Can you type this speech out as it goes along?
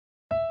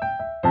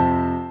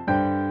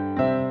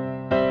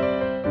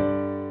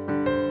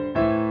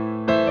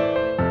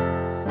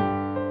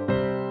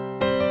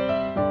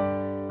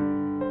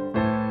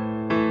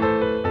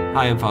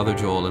Hi, I'm Father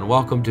Joel, and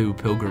welcome to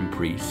Pilgrim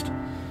Priest.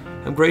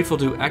 I'm grateful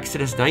to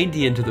Exodus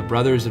 90 and to the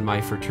brothers in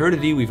my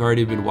fraternity. We've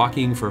already been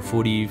walking for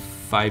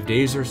 45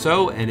 days or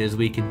so, and as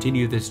we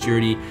continue this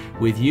journey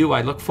with you,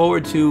 I look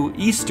forward to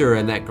Easter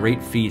and that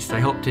great feast. I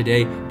hope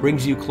today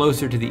brings you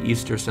closer to the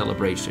Easter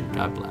celebration.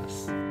 God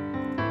bless.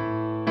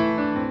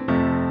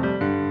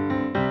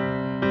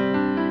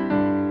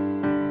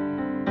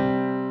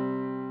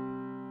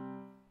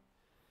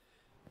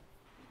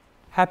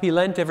 Happy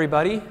Lent,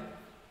 everybody.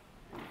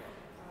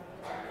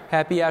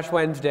 Happy Ash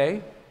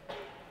Wednesday.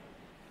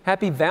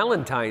 Happy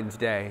Valentine's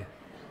Day.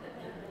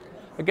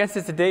 I guess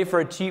it's a day for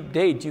a cheap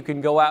date. You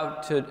can go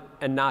out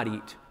and not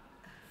eat.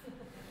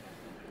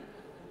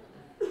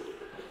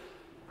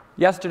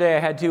 Yesterday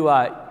I had to,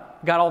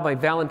 got all my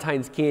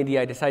Valentine's candy.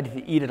 I decided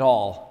to eat it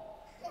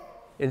all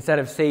instead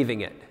of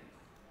saving it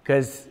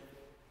because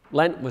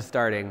Lent was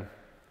starting.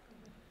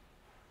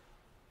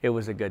 It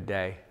was a good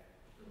day.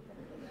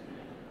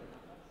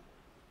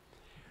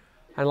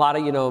 And a lot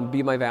of,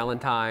 be my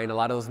Valentine, a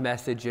lot of those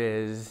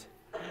messages.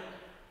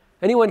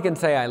 Anyone can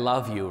say, I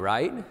love you,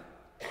 right?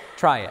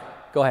 Try it.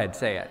 Go ahead,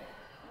 say it.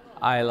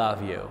 I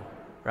love you,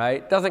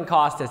 right? Doesn't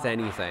cost us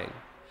anything.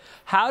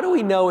 How do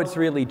we know it's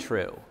really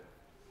true?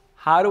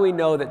 How do we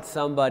know that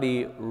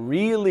somebody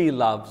really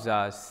loves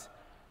us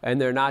and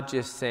they're not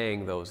just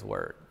saying those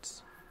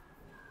words?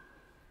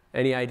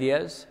 Any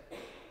ideas?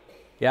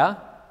 Yeah?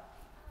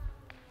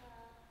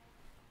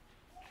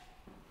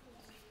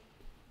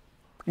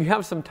 You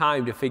have some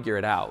time to figure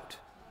it out.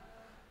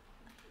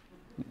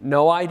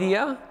 No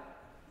idea?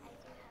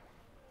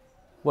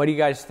 What do you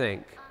guys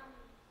think?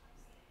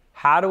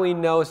 How do we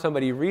know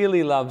somebody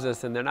really loves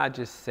us and they're not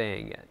just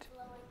saying it?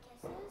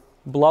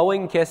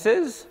 Blowing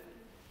kisses?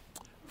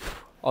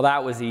 Oh,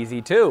 that was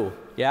easy too.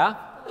 Yeah?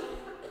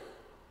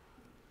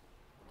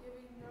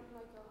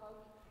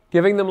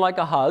 Giving them like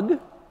a hug.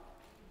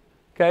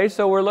 Okay,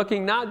 so we're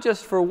looking not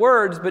just for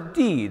words, but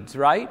deeds,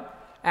 right?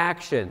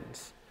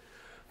 Actions.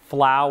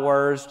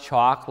 Flowers,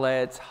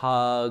 chocolates,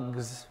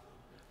 hugs.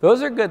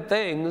 Those are good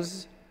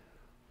things,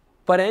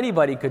 but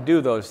anybody could do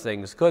those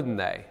things, couldn't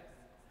they?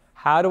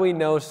 How do we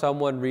know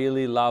someone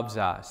really loves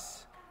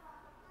us?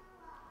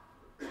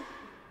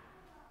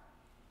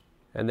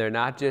 And they're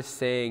not just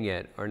saying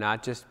it or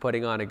not just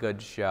putting on a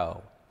good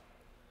show.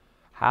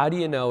 How do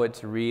you know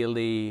it's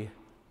really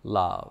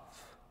love?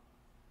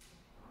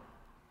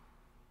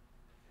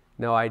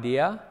 No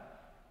idea?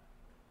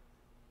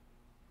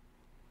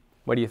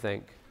 What do you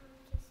think?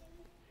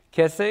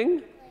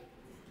 Kissing?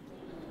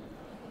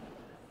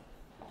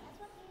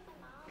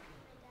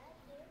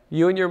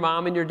 You and your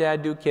mom and your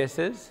dad do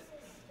kisses?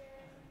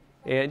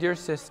 And your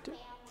sister?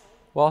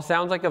 Well,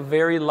 sounds like a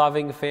very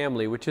loving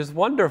family, which is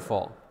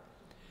wonderful.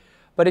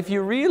 But if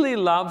you really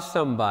love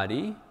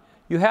somebody,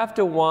 you have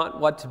to want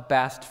what's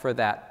best for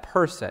that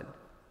person.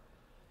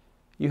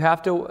 You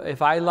have to,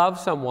 if I love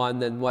someone,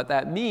 then what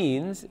that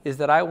means is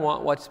that I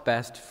want what's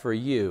best for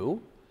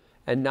you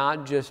and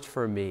not just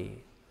for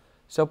me.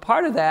 So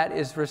part of that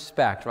is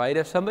respect, right?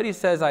 If somebody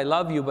says, I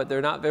love you, but they're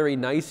not very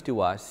nice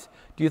to us,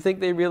 do you think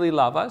they really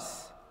love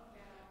us?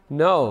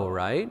 No,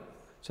 right?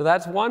 So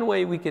that's one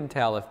way we can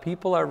tell if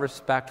people are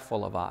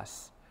respectful of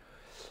us.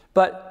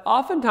 But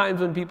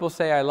oftentimes when people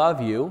say, I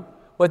love you,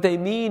 what they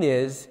mean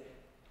is,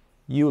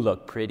 you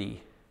look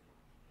pretty.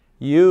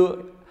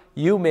 You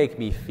make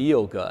me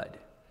feel good.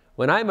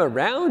 When I'm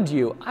around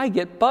you, I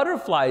get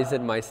butterflies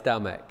in my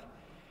stomach.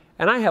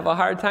 And I have a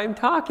hard time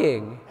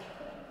talking.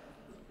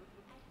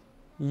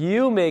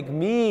 You make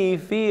me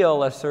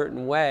feel a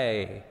certain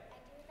way,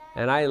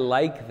 and I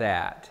like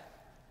that.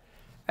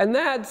 And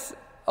that's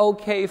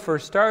okay for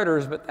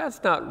starters, but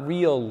that's not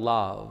real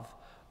love.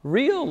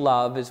 Real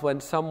love is when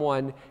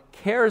someone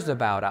cares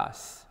about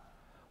us,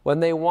 when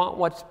they want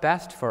what's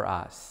best for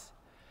us.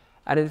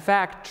 And in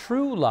fact,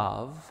 true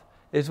love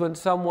is when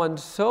someone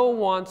so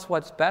wants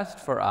what's best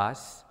for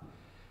us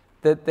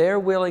that they're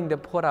willing to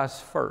put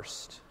us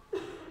first,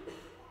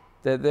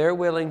 that they're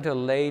willing to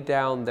lay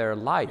down their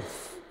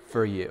life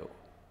for you.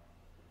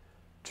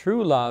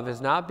 True love is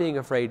not being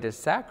afraid to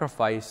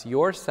sacrifice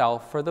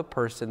yourself for the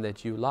person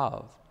that you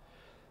love.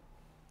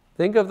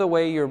 Think of the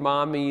way your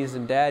mommies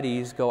and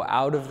daddies go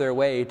out of their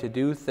way to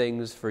do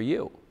things for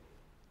you.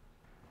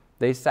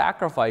 They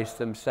sacrifice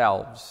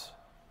themselves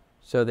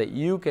so that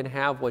you can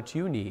have what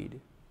you need.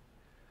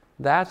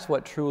 That's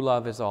what true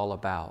love is all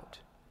about.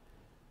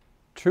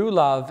 True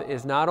love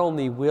is not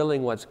only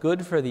willing what's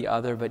good for the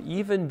other, but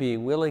even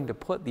being willing to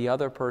put the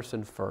other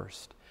person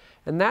first.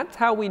 And that's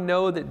how we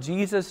know that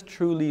Jesus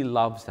truly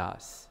loves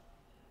us.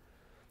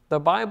 The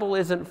Bible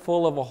isn't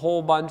full of a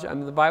whole bunch,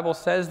 the Bible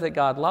says that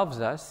God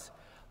loves us,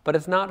 but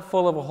it's not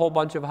full of a whole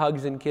bunch of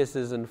hugs and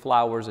kisses and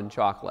flowers and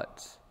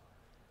chocolates.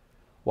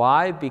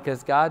 Why?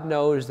 Because God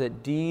knows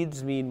that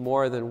deeds mean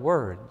more than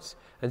words.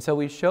 And so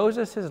he shows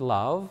us his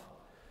love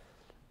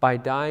by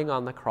dying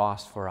on the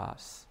cross for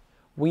us.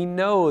 We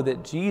know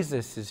that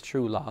Jesus is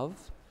true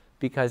love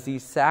because he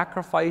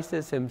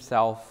sacrifices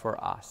himself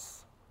for us.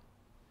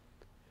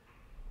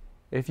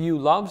 If you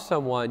love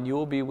someone, you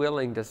will be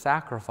willing to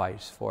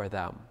sacrifice for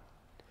them.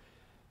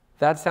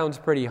 That sounds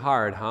pretty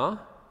hard, huh?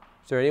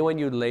 Is there anyone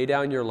you'd lay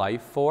down your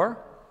life for?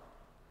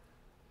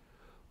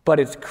 But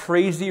it's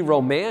crazy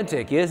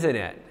romantic, isn't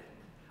it?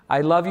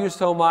 I love you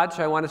so much,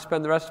 I want to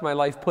spend the rest of my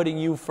life putting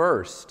you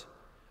first.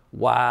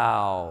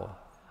 Wow.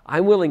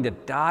 I'm willing to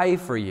die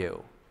for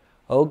you.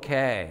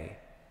 Okay,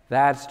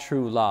 that's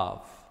true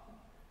love.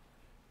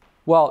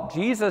 Well,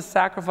 Jesus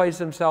sacrificed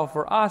himself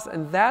for us,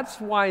 and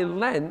that's why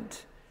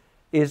Lent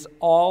is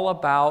all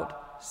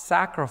about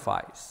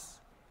sacrifice.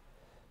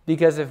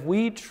 Because if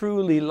we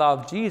truly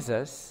love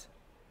Jesus,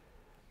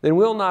 then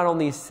we'll not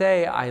only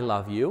say, I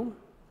love you,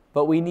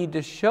 but we need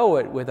to show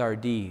it with our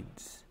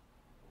deeds.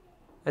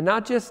 And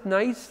not just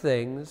nice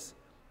things,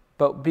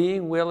 but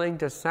being willing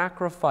to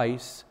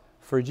sacrifice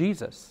for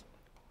Jesus.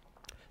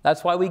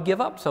 That's why we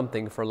give up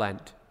something for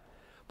Lent.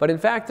 But in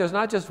fact, there's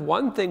not just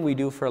one thing we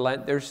do for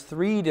Lent, there's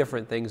 3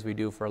 different things we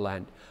do for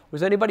Lent.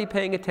 Was anybody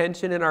paying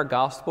attention in our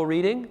gospel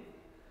reading?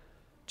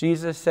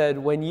 Jesus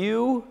said,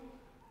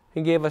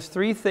 he gave us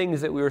 3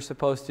 things that we were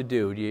supposed to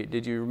do.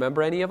 Did you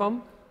remember any of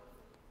them?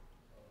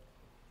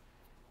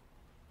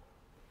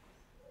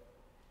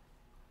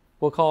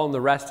 We'll call them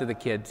the rest of the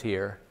kids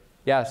here.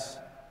 Yes?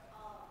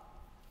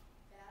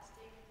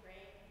 Fasting, praying,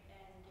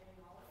 and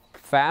giving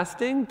alms.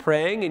 Fasting,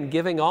 praying, and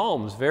giving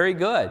alms. Very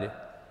good.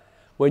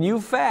 When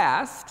you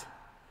fast,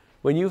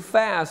 when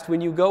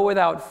you go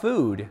without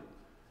food,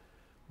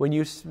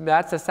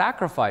 that's a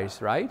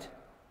sacrifice, right?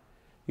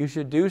 You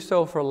should do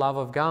so for love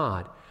of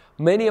God.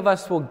 Many of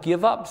us will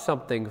give up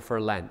something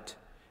for Lent.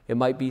 It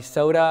might be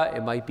soda,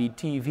 it might be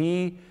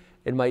TV,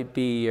 it might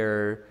be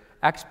your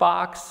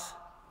Xbox.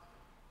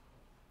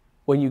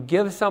 When you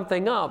give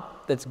something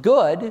up that's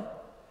good,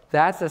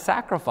 that's a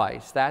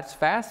sacrifice. That's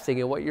fasting.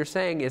 And what you're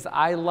saying is,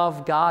 I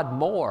love God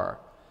more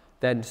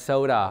than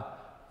soda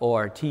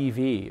or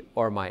TV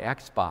or my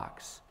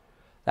Xbox.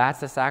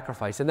 That's a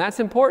sacrifice. And that's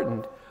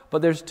important.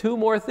 But there's 2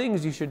 more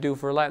things you should do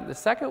for Lent. The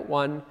second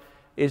one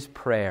is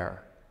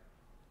prayer.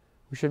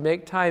 We should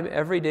make time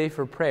every day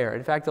for prayer.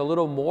 In fact, a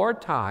little more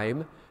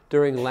time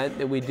during Lent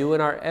than we do in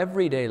our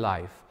everyday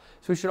life.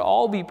 So we should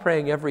all be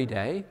praying every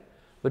day.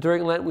 But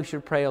during Lent, we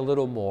should pray a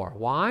little more.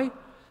 Why?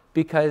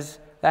 Because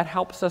that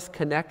helps us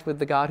connect with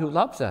the God who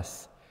loves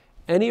us.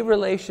 Any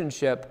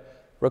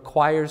relationship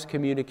requires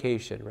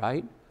communication,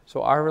 right?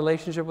 So our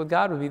relationship with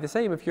God would be the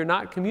same. If you're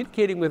not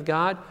communicating with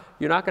God,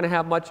 you're not going to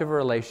have much of a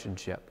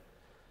relationship.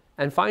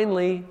 And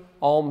finally,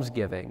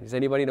 almsgiving. Does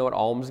anybody know what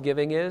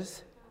almsgiving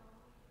is?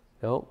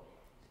 No?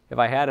 If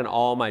I had an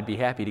alm, I'd be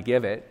happy to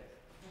give it.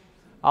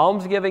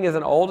 Almsgiving is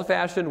an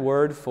old-fashioned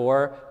word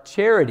for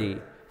charity,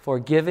 for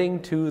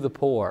giving to the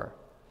poor,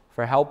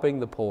 for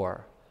helping the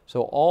poor.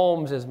 So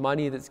alms is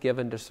money that's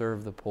given to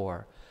serve the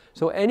poor.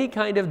 So any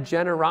kind of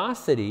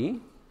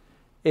generosity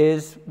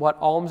is what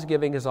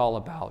almsgiving is all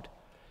about.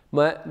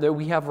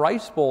 We have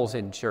rice bowls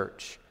in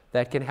church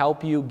that can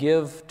help you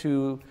give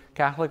to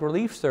Catholic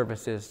relief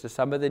services to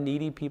some of the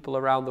needy people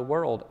around the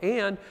world.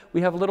 And we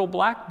have little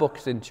black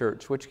books in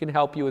church which can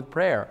help you with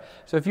prayer.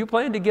 So if you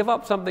plan to give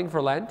up something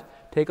for Lent,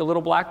 take a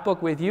little black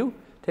book with you,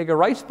 take a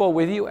rice bowl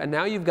with you, and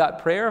now you've got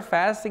prayer,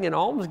 fasting, and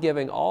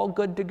almsgiving all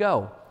good to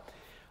go.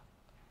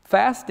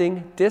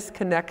 Fasting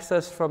disconnects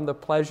us from the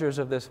pleasures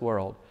of this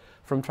world,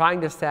 from trying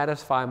to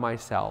satisfy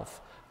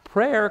myself.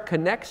 Prayer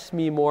connects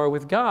me more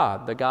with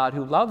God, the God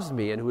who loves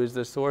me and who is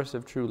the source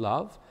of true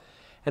love.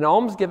 And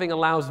almsgiving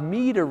allows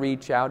me to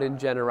reach out in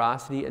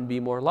generosity and be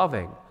more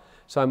loving.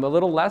 So I'm a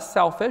little less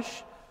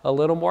selfish, a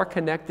little more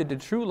connected to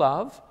true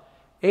love,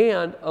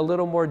 and a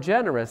little more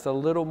generous, a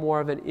little more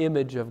of an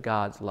image of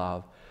God's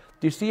love.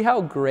 Do you see how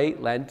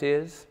great Lent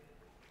is?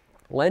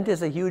 Lent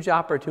is a huge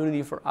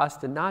opportunity for us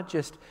to not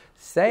just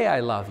say I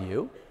love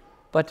you,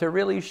 but to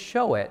really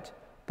show it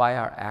by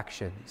our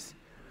actions.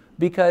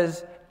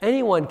 Because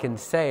anyone can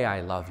say I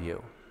love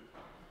you,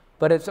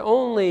 but it's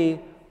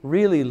only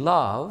really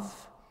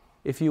love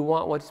if you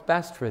want what's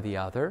best for the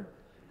other,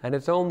 and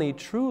it's only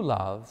true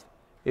love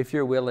if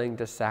you're willing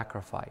to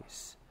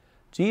sacrifice.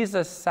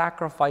 Jesus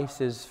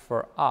sacrifices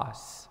for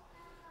us.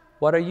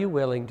 What are you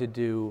willing to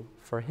do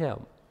for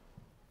him?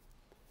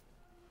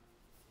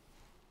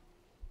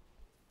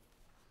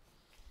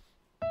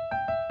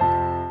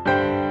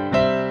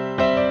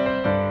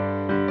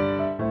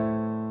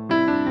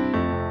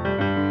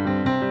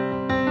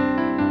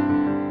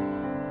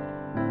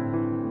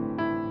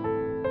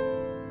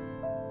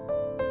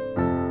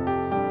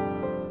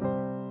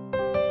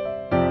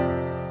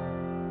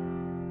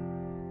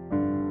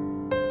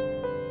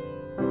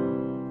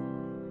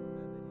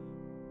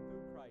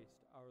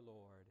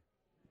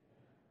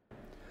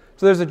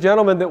 So there's a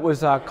gentleman that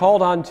was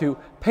called on to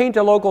paint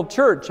a local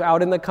church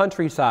out in the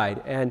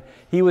countryside, and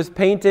he was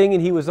painting,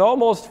 and he was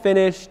almost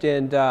finished,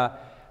 but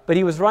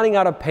he was running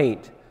out of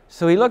paint.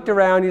 So he looked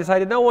around, he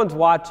decided no one's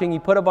watching, he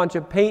put a bunch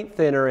of paint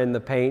thinner in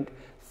the paint,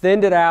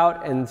 thinned it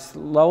out, and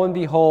lo and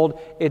behold,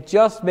 it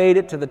just made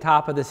it to the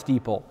top of the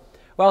steeple.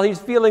 Well, he's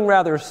feeling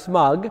rather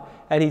smug,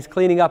 and he's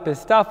cleaning up his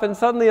stuff, and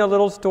suddenly a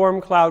little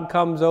storm cloud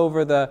comes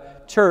over the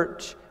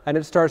church, and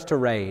it starts to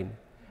rain.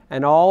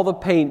 And all the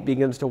paint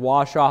begins to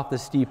wash off the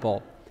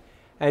steeple.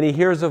 and he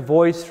hears a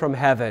voice from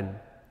heaven.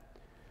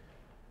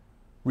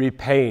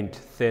 Repaint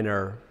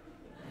thinner.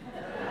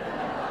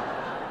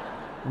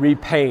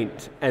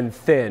 Repaint and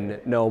thin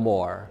no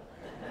more.